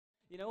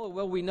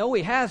Well, we know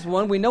he has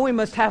one. We know he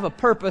must have a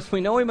purpose. We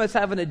know he must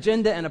have an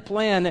agenda and a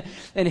plan.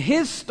 And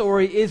his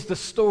story is the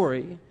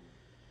story.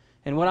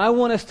 And what I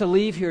want us to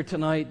leave here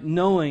tonight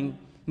knowing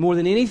more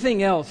than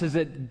anything else is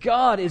that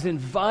God is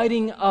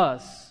inviting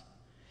us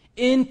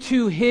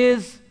into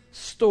his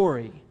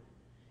story.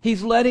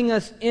 He's letting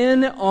us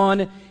in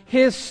on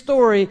his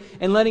story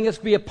and letting us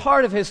be a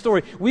part of his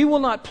story. We will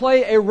not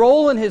play a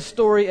role in his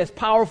story as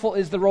powerful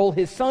as the role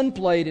his son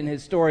played in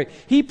his story.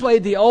 He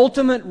played the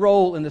ultimate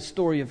role in the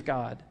story of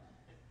God.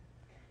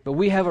 But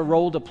we have a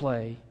role to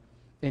play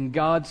in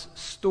God's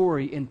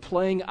story, and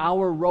playing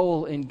our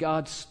role in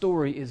God's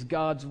story is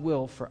God's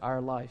will for our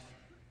life.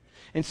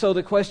 And so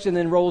the question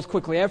then rolls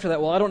quickly after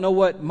that, well, I don't know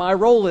what my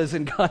role is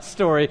in God's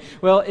story.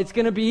 Well, it's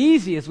going to be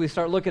easy as we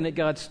start looking at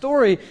God's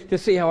story to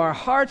see how our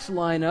hearts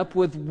line up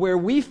with where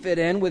we fit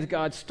in with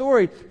God's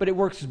story, but it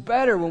works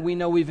better when we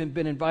know we've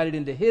been invited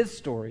into his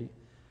story.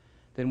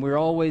 Then we're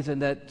always in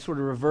that sort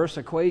of reverse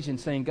equation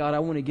saying, God, I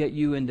want to get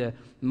you into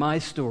my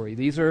story.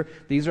 These are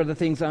the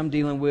things I'm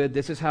dealing with.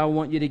 This is how I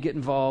want you to get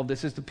involved.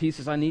 This is the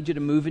pieces I need you to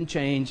move and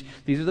change.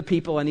 These are the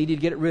people I need you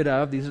to get rid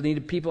of. These are the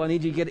people I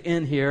need you to get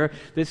in here.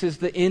 This is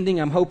the ending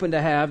I'm hoping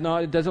to have. No,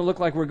 it doesn't look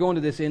like we're going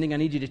to this ending. I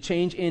need you to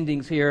change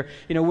endings here.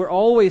 We're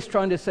always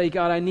trying to say,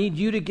 God, I need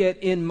you to get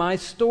in my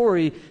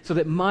story so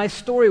that my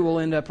story will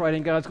end up right.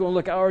 And God's going,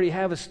 look, I already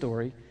have a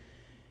story.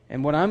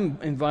 And what I'm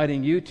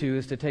inviting you to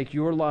is to take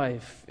your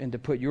life and to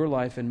put your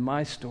life in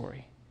my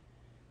story.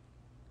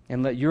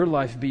 And let your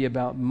life be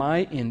about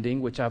my ending,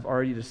 which I've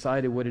already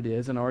decided what it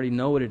is and I already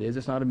know what it is.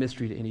 It's not a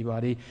mystery to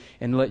anybody.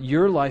 And let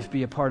your life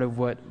be a part of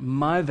what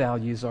my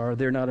values are.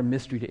 They're not a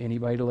mystery to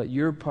anybody. To let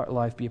your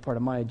life be a part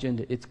of my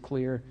agenda. It's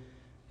clear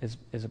as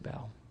a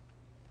bell.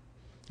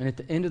 And at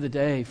the end of the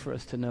day, for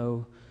us to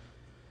know,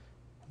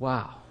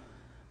 wow,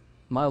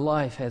 my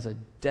life has a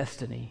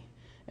destiny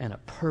and a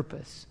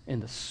purpose in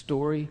the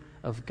story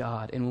of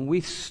God. And when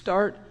we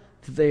start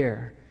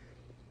there,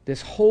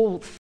 this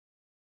whole